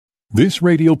This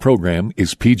radio program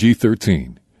is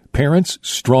PG-13. Parents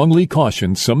strongly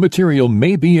caution some material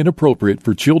may be inappropriate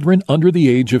for children under the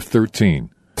age of 13.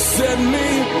 Set me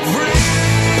free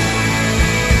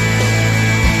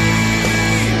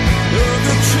of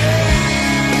the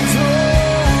chains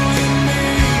holding me.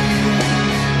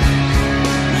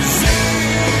 Is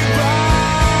anybody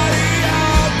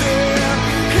out there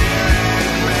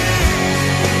hearing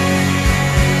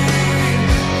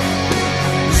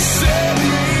me? Set me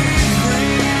free.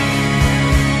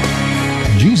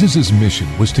 Jesus' mission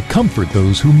was to comfort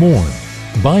those who mourn,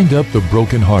 bind up the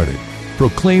brokenhearted,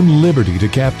 proclaim liberty to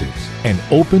captives, and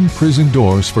open prison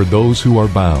doors for those who are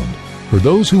bound. For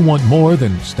those who want more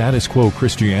than status quo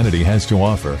Christianity has to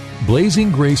offer,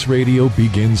 Blazing Grace Radio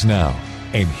begins now.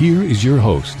 And here is your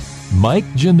host, Mike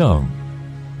Janung.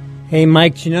 Hey,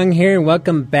 Mike Janung here, and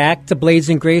welcome back to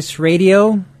Blazing Grace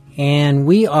Radio. And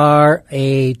we are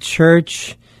a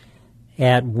church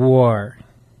at war.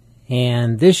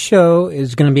 And this show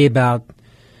is going to be about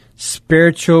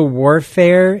spiritual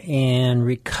warfare and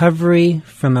recovery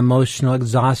from emotional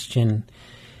exhaustion.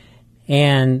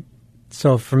 And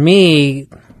so for me,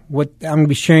 I'm going to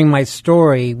be sharing my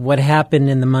story, what happened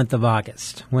in the month of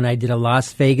August when I did a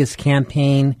Las Vegas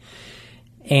campaign.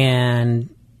 And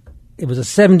it was a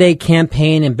 7-day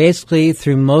campaign, and basically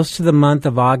through most of the month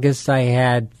of August, I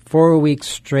had 4 weeks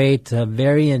straight of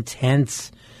very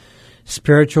intense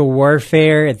spiritual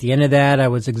warfare. At the end of that, I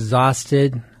was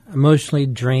exhausted, emotionally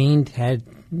drained, had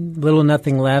little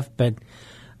nothing left, but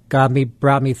God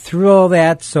brought me through all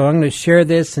that. So I'm going to share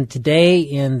this. And today,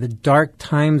 in the dark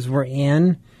times we're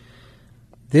in,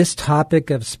 this topic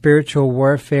of spiritual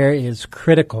warfare is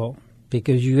critical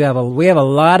because we have a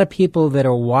lot of people that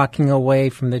are walking away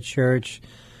from the church.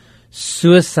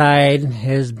 Suicide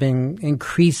has been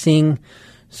increasing.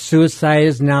 Suicide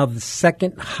is now the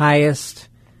second highest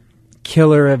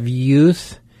killer of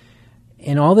youth.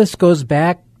 And all this goes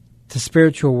back to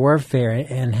spiritual warfare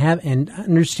and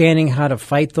understanding how to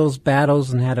fight those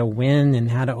battles and how to win and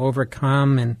how to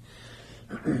overcome. And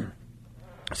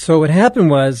so what happened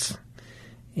was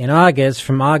in August,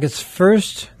 from August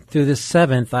 1st through the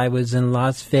 7th, I was in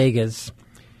Las Vegas,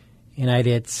 and I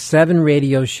did 7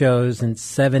 radio shows in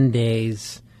 7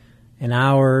 days, an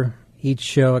hour each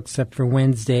show except for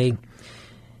Wednesday.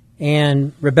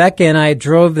 And Rebecca and I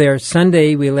drove there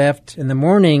Sunday. We left in the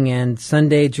morning, and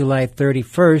Sunday, July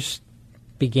 31st,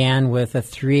 began with a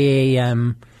 3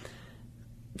 a.m.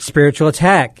 spiritual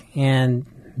attack. And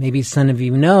maybe some of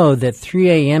you know that 3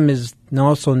 a.m. is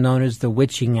also known as the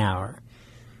witching hour.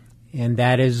 And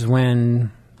that is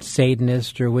when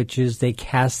Satanists or witches, they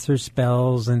cast their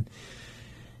spells, and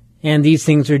these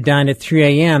things are done at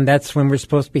 3 a.m. That's when we're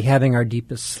supposed to be having our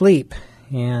deepest sleep.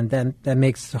 And that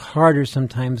makes it harder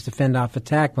sometimes to fend off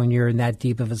attack when you're in that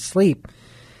deep of a sleep.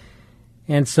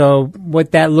 And so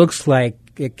what that looks like,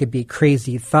 it could be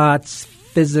crazy thoughts,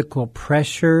 physical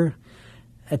pressure,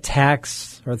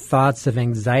 attacks or thoughts of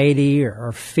anxiety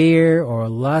or fear or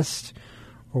lust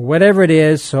or whatever it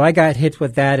is. So I got hit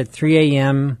with that at 3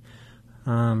 a.m.,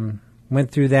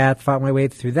 went through that, fought my way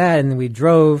through that, and then we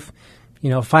drove,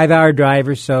 5-hour drive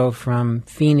or so from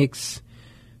Phoenix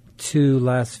to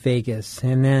Las Vegas.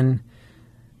 And then,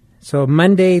 so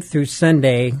Monday through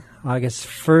Sunday, August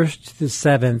 1st to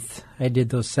 7th, I did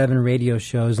those 7 radio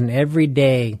shows, and every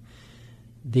day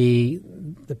the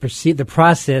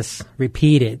process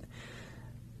repeated.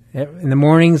 In the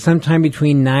morning, sometime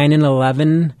between 9 and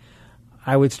 11,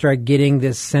 I would start getting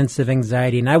this sense of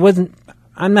anxiety. And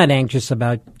I'm not anxious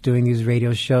about doing these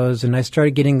radio shows, and I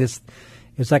started getting this,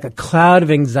 it was like a cloud of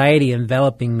anxiety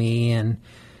enveloping me, and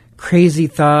crazy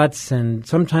thoughts, and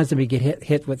sometimes I would get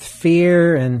hit with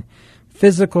fear and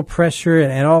physical pressure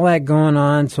and all that going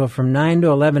on. So from 9 to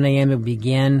 11 a.m. it would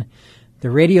begin.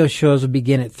 The radio shows would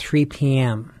begin at 3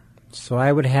 p.m. So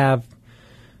I would have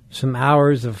some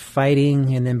hours of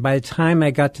fighting, and then by the time I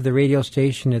got to the radio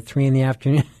station at 3 in the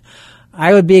afternoon,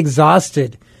 I would be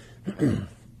exhausted.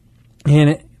 We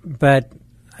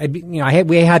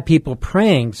had people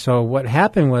praying. So what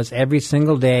happened was every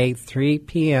single day, 3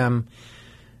 p.m.,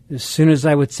 as soon as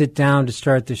I would sit down to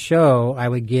start the show, I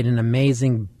would get an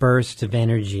amazing burst of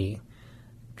energy.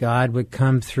 God would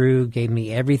come through, gave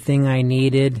me everything I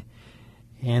needed,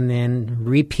 and then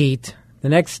repeat the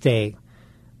next day.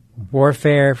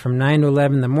 Warfare from 9 to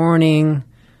 11 in the morning,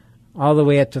 all the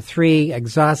way up to 3,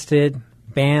 exhausted.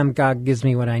 Bam, God gives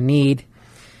me what I need.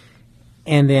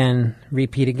 And then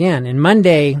repeat again. And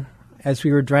Monday, as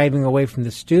we were driving away from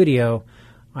the studio,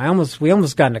 we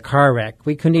almost got in a car wreck.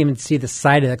 We couldn't even see the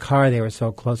side of the car. They were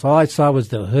so close. All I saw was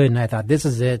the hood, and I thought, this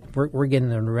is it. We're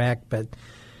getting in a wreck. But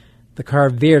the car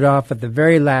veered off at the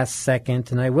very last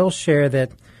second. And I will share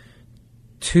that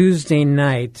Tuesday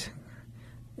night,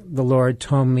 the Lord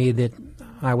told me that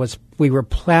we were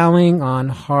plowing on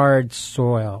hard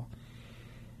soil.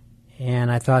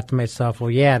 And I thought to myself, well,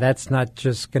 yeah, that's not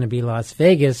just going to be Las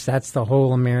Vegas. That's the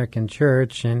whole American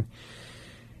church. And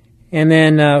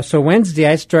then, so Wednesday,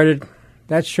 I started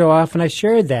that show off, and I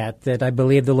shared that I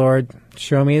believe the Lord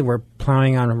showed me we're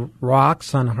plowing on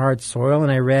rocks, on hard soil.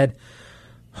 And I read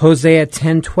Hosea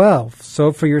 10:12,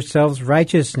 sow for yourselves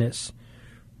righteousness,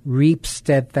 reap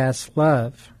steadfast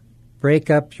love, break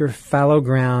up your fallow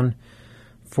ground,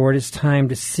 for it is time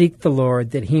to seek the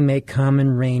Lord, that he may come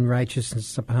and rain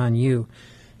righteousness upon you.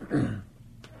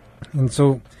 And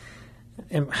so,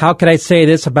 how could I say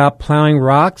this about plowing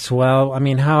rocks? Well, I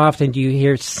mean, how often do you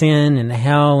hear sin and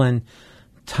hell and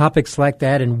topics like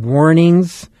that, and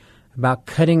warnings about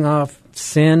cutting off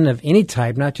sin of any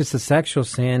type, not just a sexual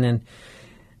sin,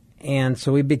 and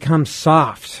so we become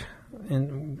soft.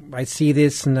 And I see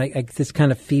this, and I this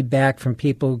kind of feedback from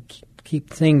people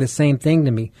keep saying the same thing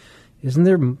to me. Isn't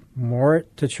there more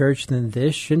to church than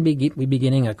this? Shouldn't we be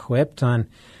getting equipped on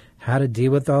how to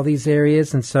deal with all these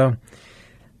areas? And so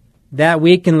that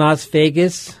week in Las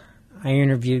Vegas, I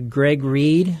interviewed Greg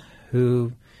Reed,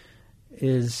 who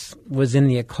was in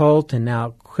the occult and now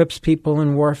equips people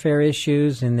in warfare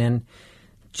issues, and then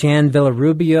Jan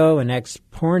Villarubio, an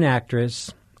ex-porn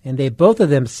actress, and both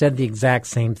of them said the exact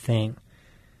same thing.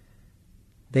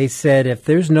 They said if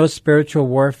there's no spiritual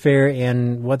warfare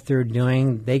in what they're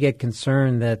doing, they get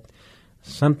concerned that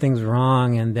something's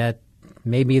wrong and that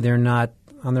maybe they're not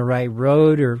on the right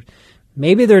road, or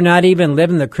maybe they're not even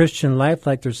living the Christian life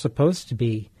like they're supposed to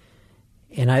be.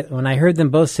 And when I heard them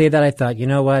both say that, I thought, you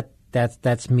know what,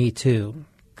 that's me too.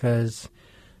 Because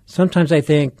sometimes I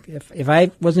think if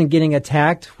I wasn't getting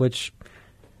attacked, which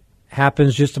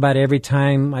happens just about every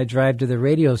time I drive to the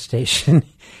radio station,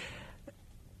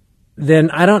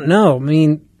 then I don't know. I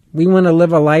mean, we want to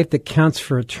live a life that counts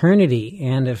for eternity.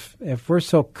 And if we're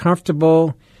so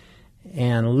comfortable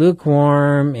and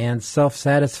lukewarm and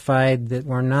self-satisfied that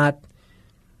we're not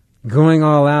going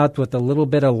all out with the little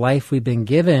bit of life we've been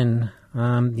given,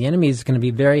 the enemy is going to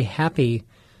be very happy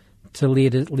to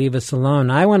leave us alone.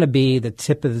 I want to be the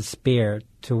tip of the spear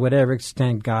to whatever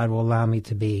extent God will allow me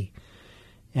to be.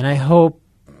 And I hope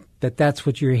that that's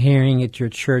what you're hearing at your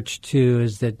church too,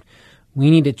 is that we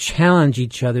need to challenge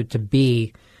each other to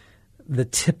be the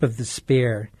tip of the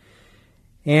spear.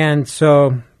 And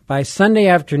so by Sunday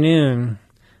afternoon,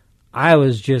 I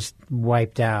was just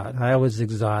wiped out. I was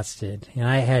exhausted, and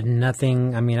I had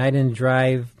nothing. I mean, I didn't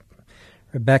drive.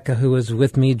 Rebecca, who was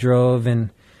with me, drove,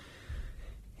 and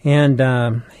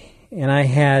I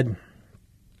had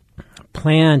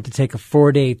planned to take a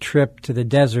 4-day trip to the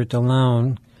desert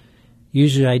alone.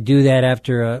 Usually I do that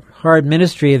after a hard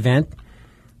ministry event,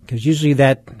 because usually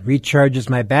that recharges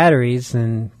my batteries,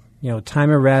 and, time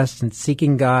of rest and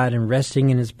seeking God and resting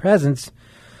in His presence.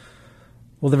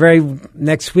 Well, the very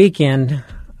next weekend,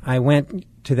 I went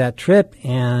to that trip,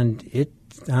 and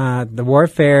the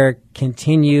warfare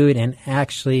continued, and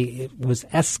actually it was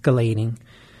escalating.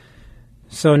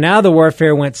 So now the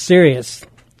warfare went serious,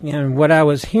 and what I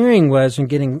was hearing was, and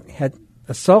getting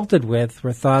assaulted with,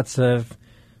 were thoughts of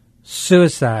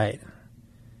suicide,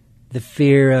 the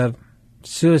fear of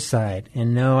suicide.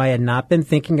 And no, I had not been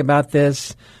thinking about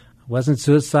this. I wasn't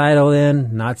suicidal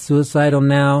then, not suicidal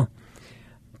now.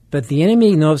 But the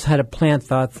enemy knows how to plant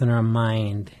thoughts in our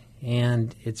mind.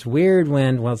 And it's weird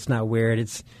it's not weird,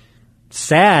 it's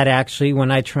sad actually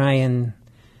when I try and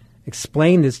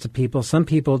explain this to people. Some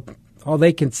people, all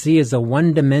they can see is a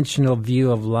one-dimensional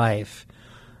view of life.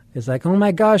 It's like, oh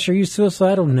my gosh, are you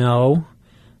suicidal? No.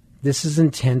 This is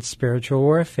intense spiritual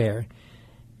warfare.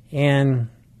 And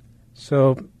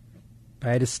so I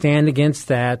had to stand against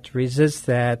that, resist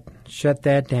that, shut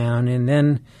that down. And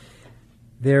then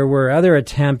there were other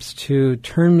attempts to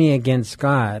turn me against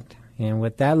God. And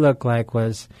what that looked like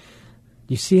was,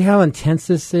 you see how intense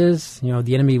this is?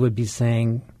 The enemy would be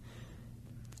saying,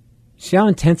 see how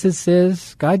intense this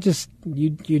is? God just, you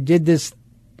did this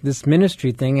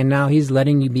ministry thing, and now He's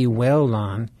letting you be wailed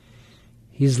on.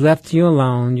 He's left you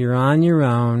alone. You're on your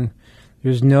own.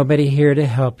 There's nobody here to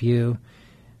help you.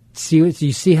 You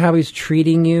see how He's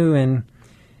treating you?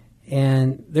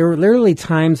 And there were literally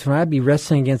times when I'd be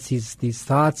wrestling against these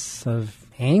thoughts of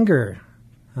anger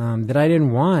that I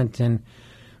didn't want. And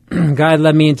God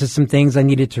led me into some things I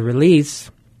needed to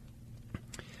release.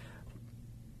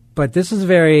 But this is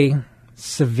very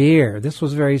severe. This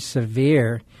was very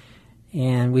severe.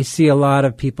 And we see a lot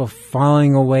of people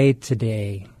falling away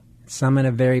today, some in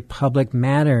a very public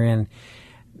manner. And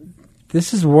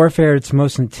this is warfare at its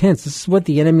most intense. This is what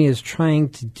the enemy is trying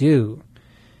to do,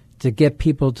 to get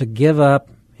people to give up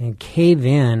and cave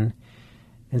in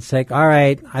and say, all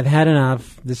right, I've had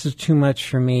enough. This is too much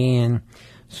for me. And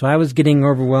so I was getting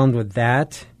overwhelmed with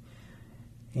that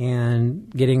and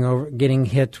getting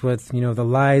hit with, the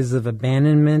lies of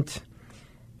abandonment.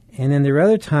 And then there were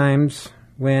other times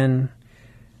when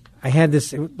I had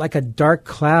this, like a dark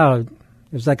cloud.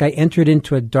 It was like I entered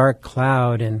into a dark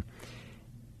cloud and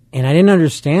I didn't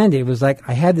understand it. It was like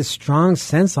I had this strong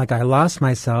sense like I lost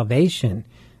my salvation.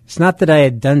 It's not that I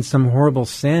had done some horrible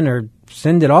sin or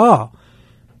sinned at all,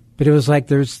 but it was like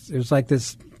there was like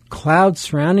this cloud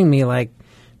surrounding me, like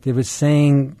it was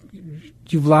saying,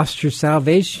 you've lost your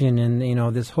salvation,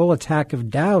 and this whole attack of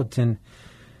doubt, and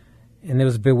it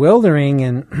was bewildering.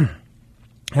 And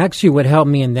actually what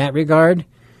helped me in that regard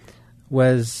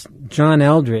was John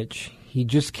Eldridge. He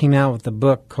just came out with a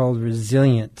book called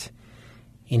Resilient,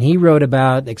 and he wrote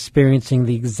about experiencing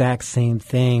the exact same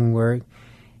thing, where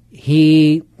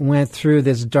he went through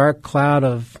this dark cloud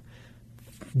of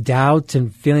doubt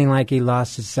and feeling like he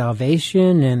lost his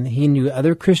salvation, and he knew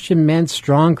other Christian men,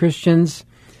 strong Christians,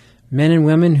 men and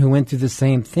women who went through the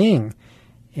same thing.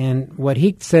 And what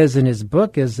he says in his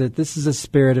book is that this is a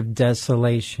spirit of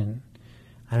desolation.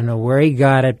 I don't know where he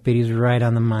got it, but he's right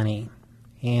on the money.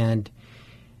 And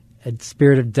a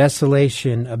spirit of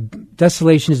desolation.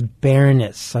 Desolation is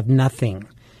barrenness, of nothing,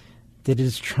 that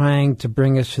is trying to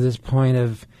bring us to this point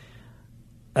of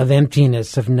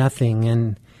emptiness, of nothing.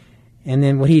 And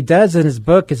then what he does in his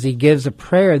book is he gives a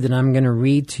prayer that I'm going to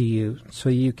read to you so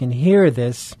you can hear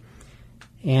this.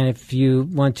 And if you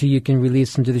want to, you can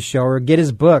release him to the show or get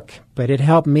his book. But it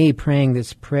helped me praying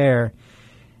this prayer.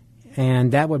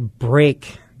 And that would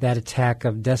break that attack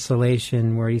of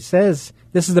desolation, where he says,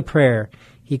 this is the prayer.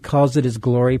 He calls it his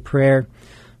glory prayer.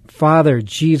 Father,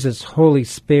 Jesus, Holy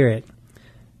Spirit,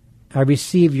 I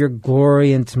receive your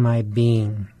glory into my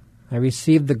being. I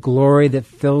receive the glory that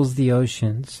fills the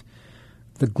oceans,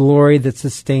 the glory that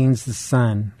sustains the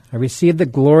sun. I receive the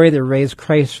glory that raised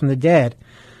Christ from the dead.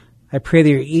 I pray that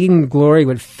your Eden glory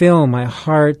would fill my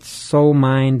heart, soul,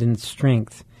 mind, and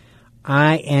strength.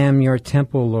 I am your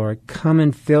temple, Lord. Come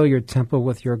and fill your temple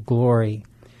with your glory.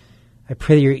 I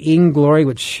pray that your Eden glory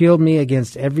would shield me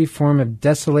against every form of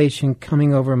desolation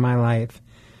coming over my life.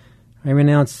 I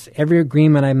renounce every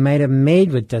agreement I might have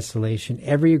made with desolation,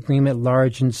 every agreement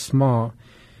large and small.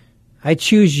 I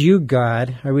choose you,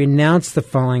 God. I renounce the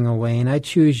falling away, and I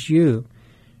choose you.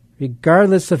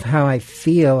 Regardless of how I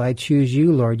feel, I choose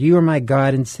you, Lord. You are my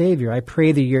God and Savior. I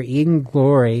pray that your Eden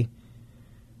glory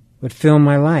would fill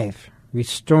my life,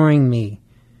 restoring me,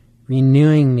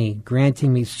 renewing me,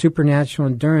 granting me supernatural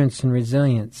endurance and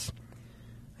resilience.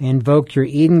 I invoke your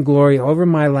Eden glory over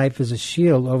my life as a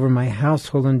shield over my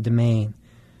household and domain.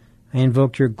 I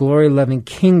invoke your glory-loving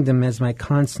kingdom as my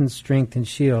constant strength and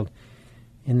shield.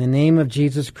 In the name of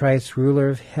Jesus Christ, ruler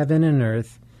of heaven and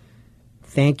earth,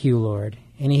 thank you, Lord.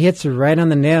 And he hits it right on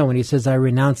the nail when he says, I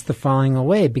renounce the falling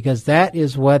away, because that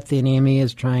is what the enemy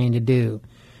is trying to do,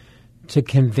 to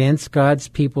convince God's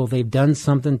people they've done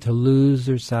something to lose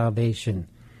their salvation.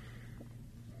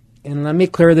 And let me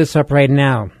clear this up right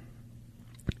now.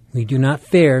 We do not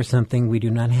fear something we do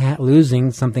not have,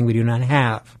 losing something we do not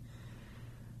have.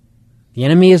 The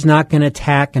enemy is not going to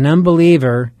attack an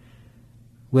unbeliever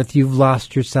with you've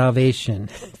lost your salvation.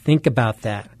 Think about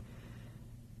that.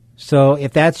 So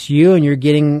if that's you and you're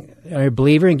a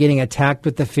believer and getting attacked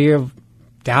with the fear of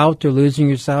doubt or losing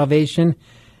your salvation,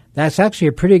 that's actually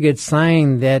a pretty good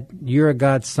sign that you're a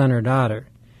God's son or daughter.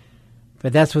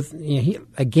 But that's what,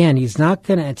 he's not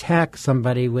going to attack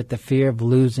somebody with the fear of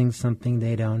losing something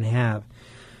they don't have.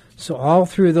 So all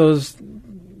through those,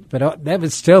 but that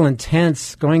was still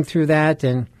intense going through that.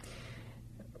 And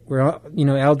where,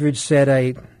 Eldridge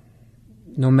said,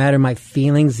 no matter my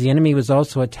feelings, the enemy was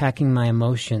also attacking my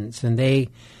emotions. And they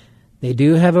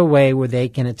do have a way where they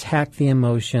can attack the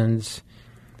emotions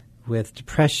with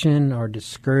depression or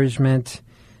discouragement.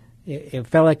 It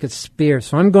felt like a spear.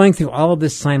 So I'm going through all of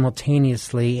this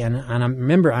simultaneously, and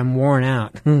remember, I'm worn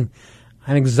out. I'm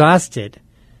exhausted.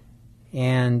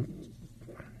 And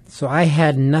so I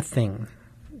had nothing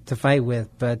to fight with.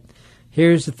 But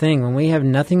here's the thing. When we have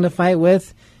nothing to fight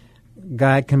with,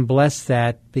 God can bless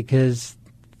that, because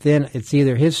then it's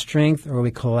either his strength or we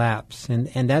collapse.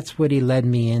 And that's what he led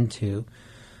me into,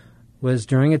 was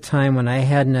during a time when I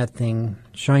had nothing,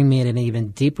 showing me at an even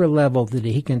deeper level that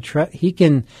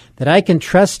that I can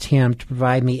trust him to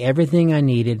provide me everything I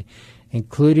needed,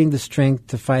 including the strength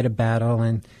to fight a battle.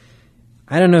 And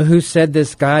I don't know who said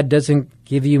this, God doesn't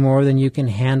give you more than you can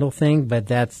handle thing, but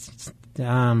that's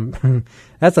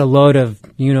That's a load of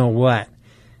you-know-what.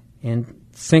 In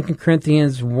 2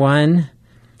 Corinthians 1,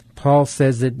 Paul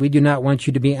says that we do not want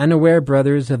you to be unaware,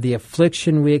 brothers, of the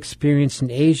affliction we experienced in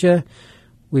Asia.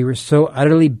 We were so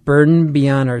utterly burdened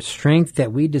beyond our strength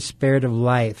that we despaired of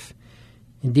life.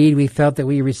 Indeed, we felt that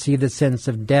we received the sentence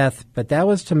of death, but that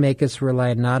was to make us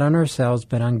rely not on ourselves,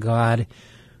 but on God,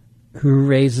 who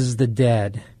raises the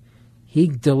dead. He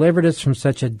delivered us from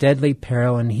such a deadly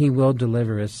peril, and He will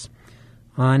deliver us.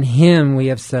 On Him we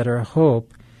have set our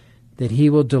hope, that He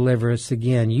will deliver us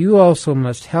again. You also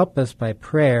must help us by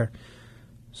prayer,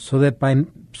 so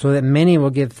that many will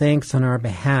give thanks on our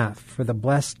behalf for the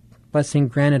blessing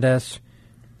granted us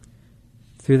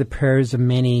through the prayers of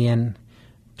many. And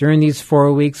during these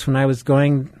 4 weeks when I was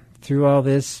going through all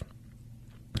this,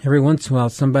 every once in a while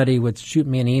somebody would shoot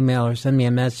me an email or send me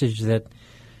a message that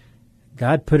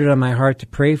God put it on my heart to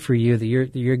pray for you, that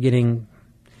you're getting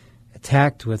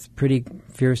attacked with pretty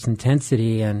fierce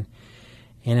intensity. And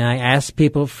I asked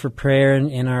people for prayer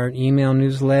in our email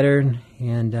newsletter,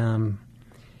 and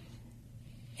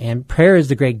prayer is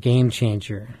the great game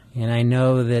changer. And I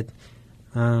know that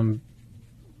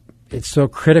it's so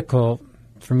critical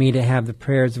for me to have the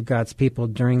prayers of God's people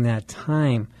during that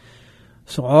time.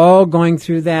 So all going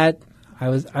through that, I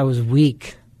was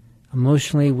weak,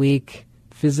 emotionally weak,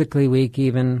 physically weak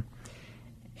even.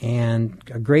 And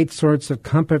a great source of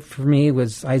comfort for me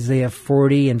was Isaiah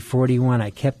 40 and 41.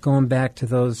 I kept going back to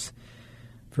those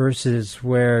verses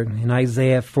where in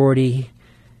Isaiah 40,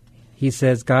 he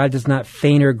says, God does not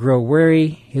faint or grow weary.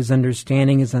 His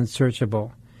understanding is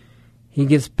unsearchable. He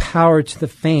gives power to the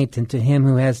faint, and to him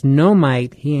who has no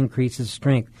might, he increases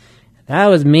strength. That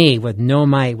was me with no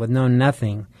might, with no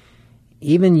nothing.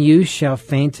 Even youth shall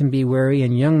faint and be weary,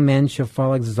 and young men shall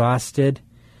fall exhausted.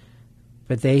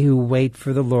 But they who wait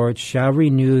for the Lord shall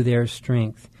renew their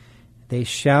strength. They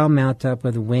shall mount up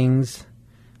with wings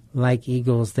like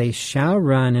eagles. They shall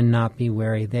run and not be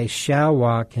weary. They shall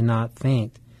walk and not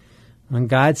faint. When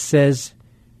God says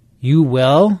you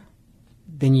will,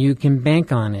 then you can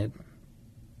bank on it.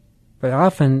 But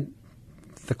often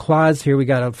the clause here we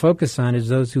got to focus on is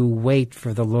those who wait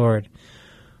for the Lord.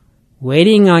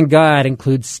 Waiting on God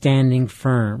includes standing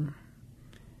firm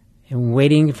and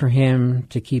waiting for Him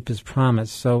to keep His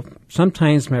promise. So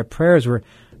sometimes my prayers were,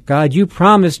 God, you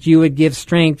promised you would give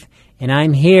strength, and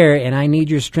I'm here, and I need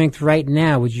your strength right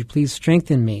now. Would you please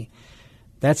strengthen me?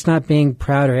 That's not being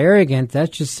proud or arrogant.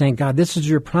 That's just saying, God, this is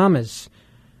your promise.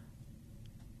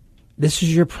 This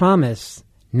is your promise.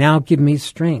 Now give me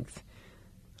strength.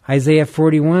 Isaiah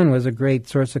 41 was a great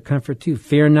source of comfort too.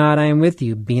 Fear not, I am with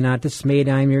you. Be not dismayed,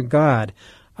 I am your God.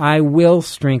 I will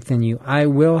strengthen you. I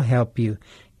will help you.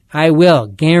 I will,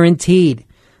 guaranteed.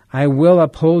 I will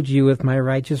uphold you with my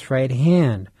righteous right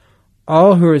hand.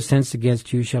 All who are incensed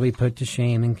against you shall be put to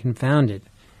shame and confounded.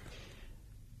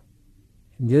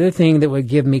 The other thing that would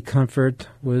give me comfort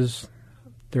was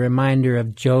the reminder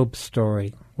of Job's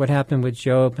story. What happened with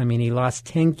Job? I mean, he lost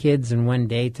 10 kids in one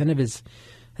day. 10 of his,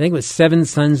 I think it was 7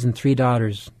 sons and 3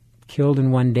 daughters killed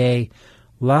in one day,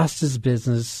 lost his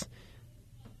business.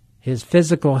 His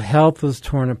physical health was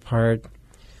torn apart.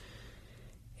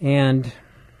 And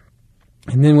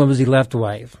then what was he left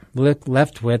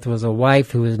with was a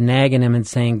wife who was nagging him and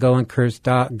saying, go and curse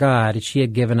God. She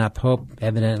had given up hope,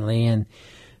 evidently. And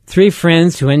 3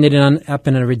 friends who ended up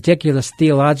in a ridiculous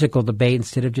theological debate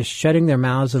instead of just shutting their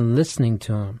mouths and listening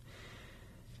to him.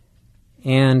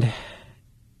 And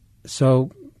so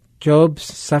Job's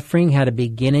suffering had a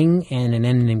beginning and an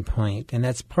ending point. And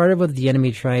that's part of what the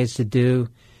enemy tries to do,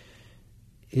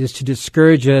 is to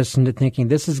discourage us into thinking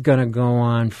this is going to go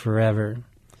on forever.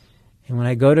 And when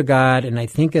I go to God and I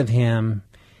think of Him,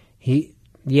 He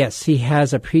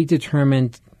has a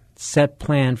predetermined set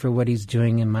plan for what He's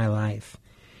doing in my life.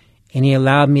 And He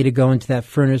allowed me to go into that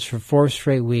furnace for 4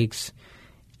 straight weeks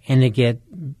and to get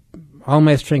all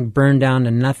my strength burned down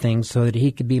to nothing so that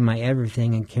He could be my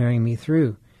everything and carry me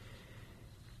through.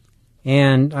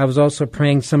 And I was also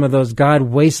praying some of those God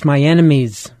waste my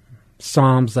enemies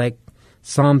psalms, like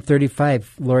Psalm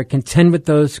 35, Lord, contend with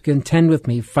those who contend with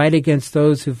me, fight against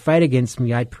those who fight against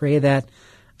me. I pray that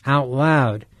out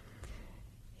loud.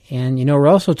 And, we're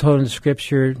also told in the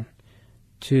Scripture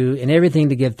in everything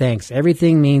to give thanks.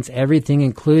 Everything means everything,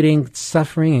 including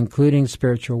suffering, including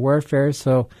spiritual warfare.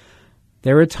 So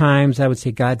there were times I would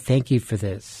say, God, thank you for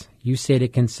this. You say to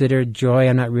consider joy.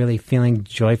 I'm not really feeling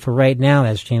joyful right now.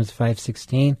 That's James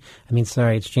 5:16.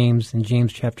 It's James in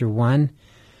James chapter 1.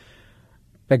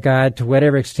 But God, to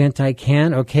whatever extent I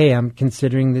can, okay, I'm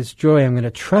considering this joy. I'm going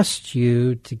to trust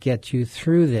you to get you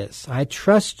through this. I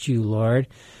trust you, Lord.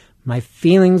 My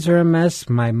feelings are a mess.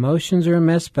 My emotions are a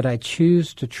mess, but I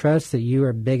choose to trust that you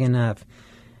are big enough.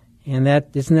 And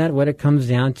isn't that what it comes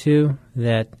down to?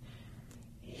 That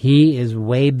he is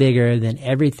way bigger than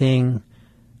everything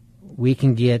we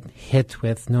can get hit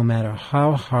with, no matter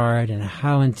how hard and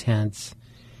how intense.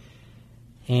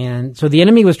 And so the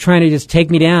enemy was trying to just take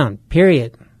me down,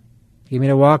 period. Get me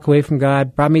to walk away from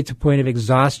God, brought me to a point of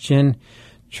exhaustion,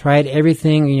 tried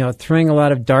everything, throwing a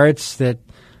lot of darts that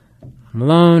I'm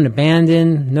alone,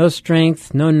 abandoned, no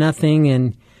strength, no nothing,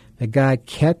 and but God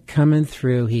kept coming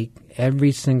through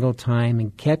every single time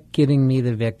and kept giving me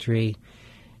the victory,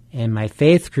 and my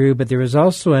faith grew. But there was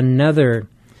also another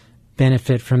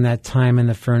benefit from that time in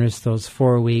the furnace, those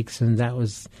 4 weeks, and that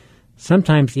was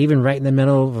sometimes even right in the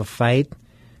middle of a fight,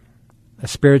 a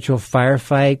spiritual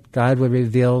firefight. God would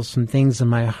reveal some things in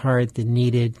my heart that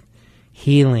needed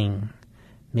healing.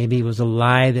 Maybe it was a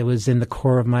lie that was in the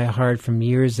core of my heart from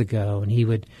years ago, and he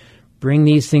would bring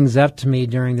these things up to me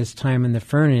during this time in the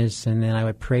furnace, and then I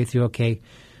would pray through, okay,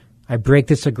 I break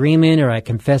this agreement, or I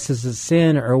confess this as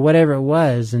sin, or whatever it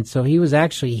was. And so he was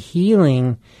actually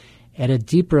healing at a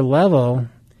deeper level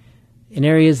in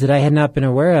areas that I had not been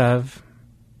aware of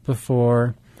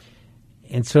before.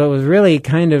 And so it was really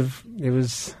it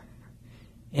was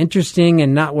interesting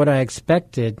and not what I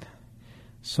expected.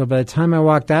 So by the time I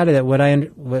walked out of it, what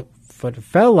it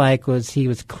felt like was he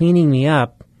was cleaning me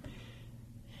up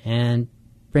and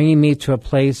bringing me to a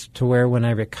place to where when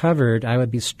I recovered, I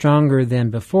would be stronger than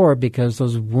before, because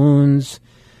those wounds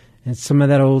and some of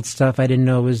that old stuff I didn't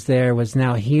know was there was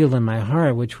now healed in my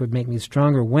heart, which would make me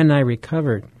stronger when I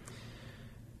recovered.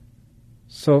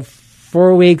 So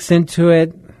 4 weeks into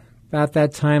it, about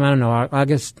that time, I don't know,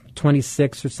 August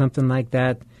 26th or something like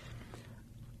that,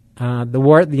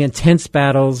 the intense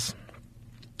battles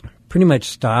pretty much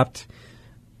stopped,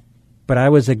 but I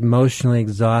was emotionally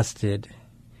exhausted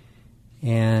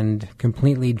and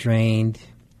completely drained.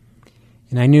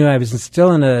 And I knew I was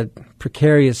still in a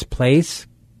precarious place,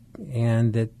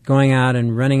 and that going out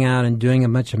and running out and doing a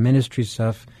bunch of ministry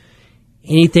stuff,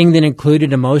 anything that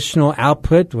included emotional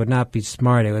output would not be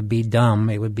smart. It would be dumb.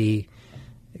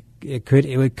 It could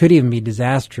even be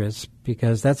disastrous,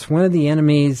 because that's one of the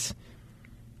enemy's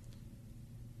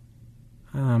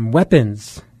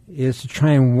weapons, is to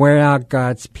try and wear out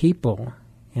God's people.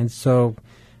 And so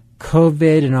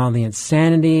COVID and all the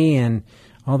insanity and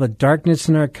all the darkness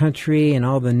in our country and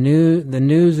all the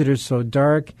news that are so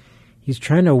dark, he's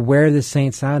trying to wear the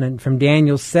saints out. And from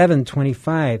Daniel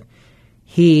 7:25,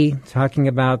 he, talking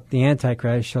about the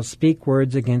Antichrist, shall speak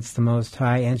words against the Most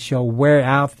High and shall wear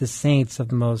out the saints of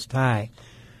the Most High.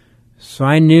 So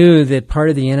I knew that part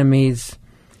of the enemy's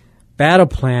battle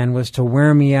plan was to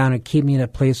wear me out and keep me in a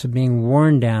place of being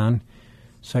worn down.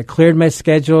 So I cleared my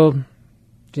schedule,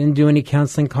 didn't do any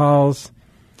counseling calls,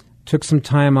 took some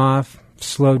time off,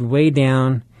 slowed way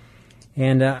down,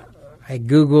 and I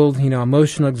Googled,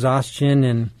 emotional exhaustion,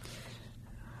 and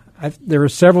there were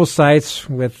several sites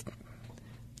with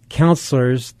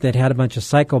counselors that had a bunch of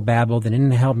psychobabble that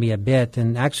didn't help me a bit.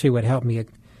 And actually what helped me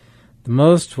the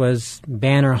most was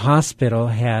Banner Hospital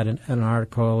had an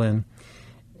article, and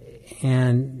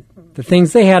the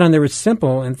things they had on there were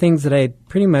simple and things that I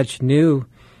pretty much knew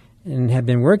and have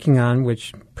been working on,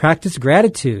 which practice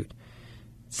gratitude.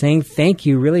 Saying thank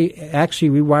you really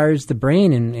actually rewires the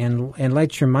brain and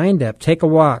lights your mind up. Take a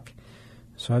walk.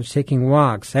 So I was taking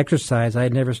walks. Exercise. I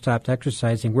had never stopped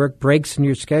exercising. Work breaks in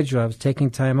your schedule. I was taking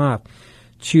time off.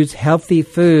 Choose healthy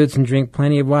foods and drink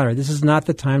plenty of water. This is not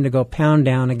the time to go pound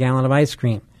down a gallon of ice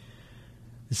cream.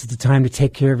 This is the time to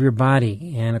take care of your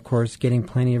body and, of course, getting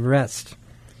plenty of rest.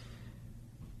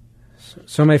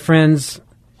 So my friends,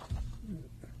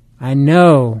 I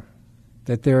know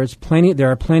that there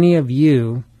are plenty of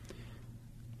you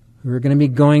who are going to be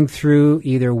going through,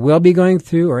 either will be going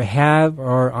through or have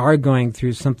or are going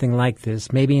through something like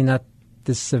this. Maybe not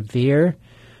this severe,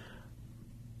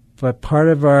 but part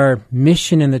of our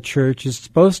mission in the church is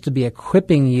supposed to be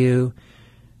equipping you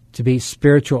to be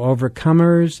spiritual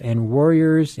overcomers and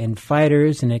warriors and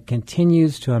fighters, and it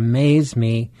continues to amaze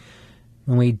me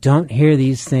when we don't hear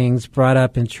these things brought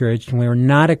up in church, and we're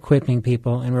not equipping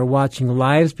people, and we're watching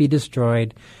lives be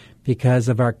destroyed because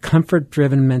of our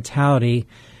comfort-driven mentality.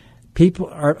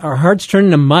 Our hearts turn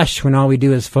into mush when all we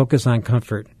do is focus on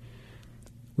comfort.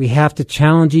 We have to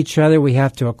challenge each other. We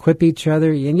have to equip each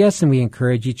other. And yes, and we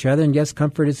encourage each other. And yes,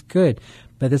 comfort is good.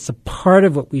 But it's a part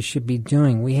of what we should be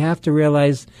doing. We have to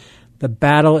realize the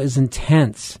battle is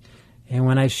intense. And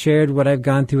when I shared what I've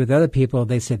gone through with other people,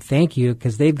 they said thank you,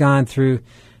 because they've gone through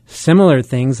similar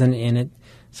things. And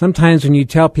sometimes when you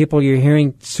tell people you're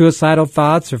hearing suicidal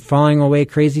thoughts or falling away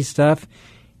crazy stuff,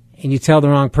 and you tell the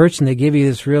wrong person, they give you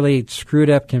this really screwed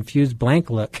up, confused, blank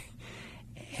look.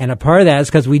 And a part of that is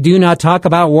because we do not talk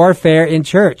about warfare in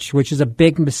church, which is a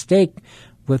big mistake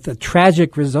with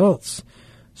tragic results.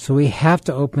 So we have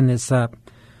to open this up.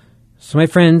 So my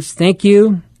friends, thank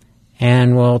you,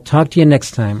 and we'll talk to you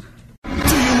next time. Do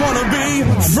you want to be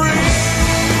free?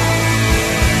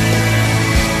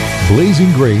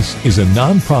 Blazing Grace is a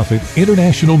non-profit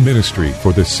international ministry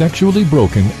for the sexually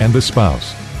broken and the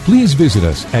spouse. Please visit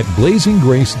us at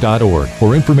blazinggrace.org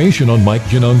for information on Mike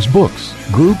Genung's books,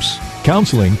 groups,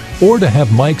 counseling, or to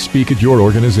have Mike speak at your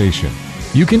organization.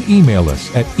 You can email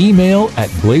us at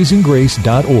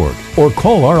email@blazinggrace.org or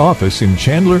call our office in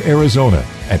Chandler, Arizona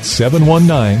at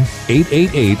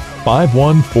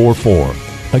 719-888-5144.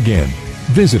 Again,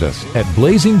 visit us at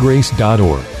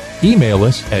blazinggrace.org. Email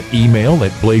us at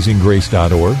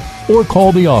email@blazinggrace.org or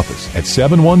call the office at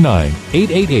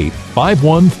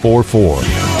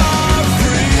 719-888-5144.